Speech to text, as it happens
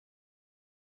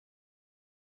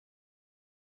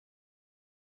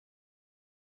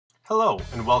Hello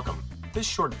and welcome. This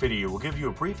short video will give you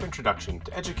a brief introduction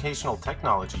to educational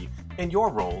technology and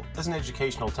your role as an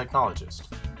educational technologist.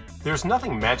 There's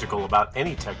nothing magical about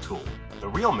any tech tool. The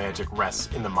real magic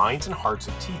rests in the minds and hearts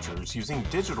of teachers using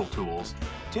digital tools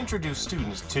to introduce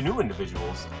students to new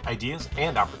individuals, ideas,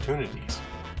 and opportunities.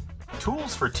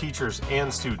 Tools for teachers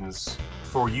and students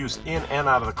for use in and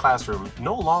out of the classroom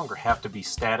no longer have to be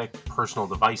static personal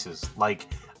devices like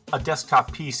a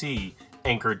desktop PC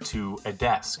anchored to a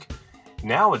desk.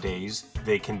 Nowadays,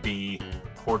 they can be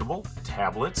portable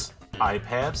tablets,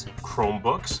 iPads,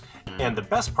 Chromebooks, and the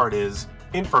best part is,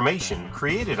 information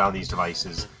created on these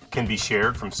devices can be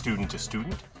shared from student to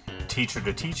student, teacher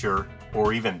to teacher,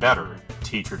 or even better,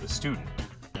 teacher to student.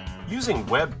 Using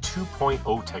Web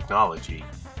 2.0 technology,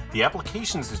 the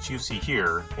applications that you see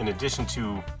here, in addition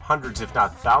to hundreds if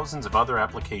not thousands of other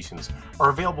applications, are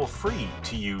available free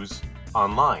to use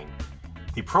online.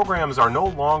 The programs are no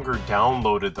longer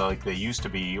downloaded like they used to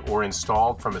be or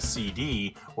installed from a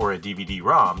CD or a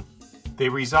DVD-ROM. They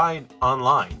reside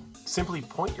online. Simply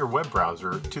point your web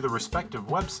browser to the respective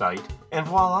website and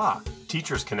voila!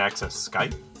 Teachers can access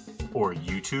Skype or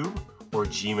YouTube or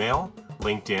Gmail,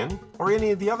 LinkedIn, or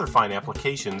any of the other fine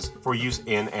applications for use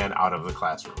in and out of the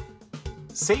classroom.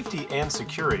 Safety and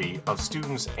security of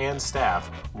students and staff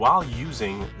while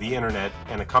using the internet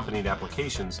and accompanied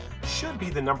applications should be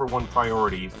the #1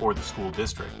 priority for the school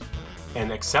district.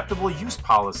 An acceptable use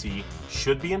policy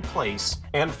should be in place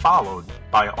and followed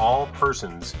by all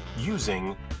persons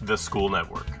using the school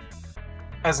network.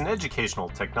 As an educational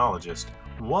technologist,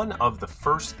 one of the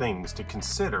first things to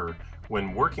consider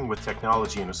when working with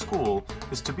technology in a school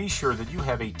is to be sure that you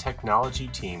have a technology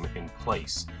team in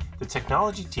place. The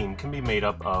technology team can be made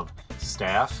up of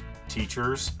staff,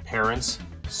 teachers, parents,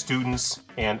 students,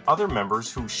 and other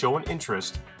members who show an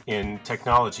interest in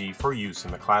technology for use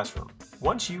in the classroom.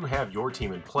 Once you have your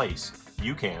team in place,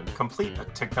 you can complete a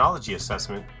technology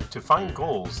assessment to find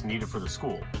goals needed for the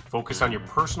school, focus on your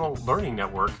personal learning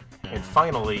network, and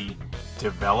finally,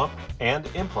 develop and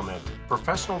implement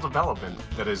professional development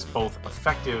that is both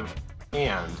effective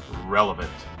and relevant.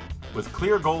 With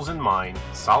clear goals in mind,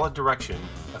 solid direction,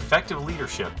 effective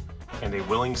leadership, and a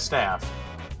willing staff,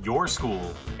 your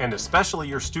school, and especially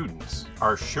your students,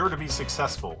 are sure to be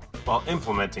successful while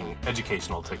implementing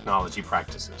educational technology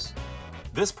practices.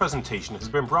 This presentation has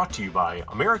been brought to you by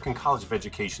American College of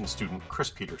Education student Chris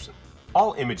Peterson.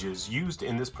 All images used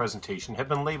in this presentation have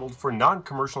been labeled for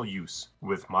non-commercial use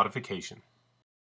with modification.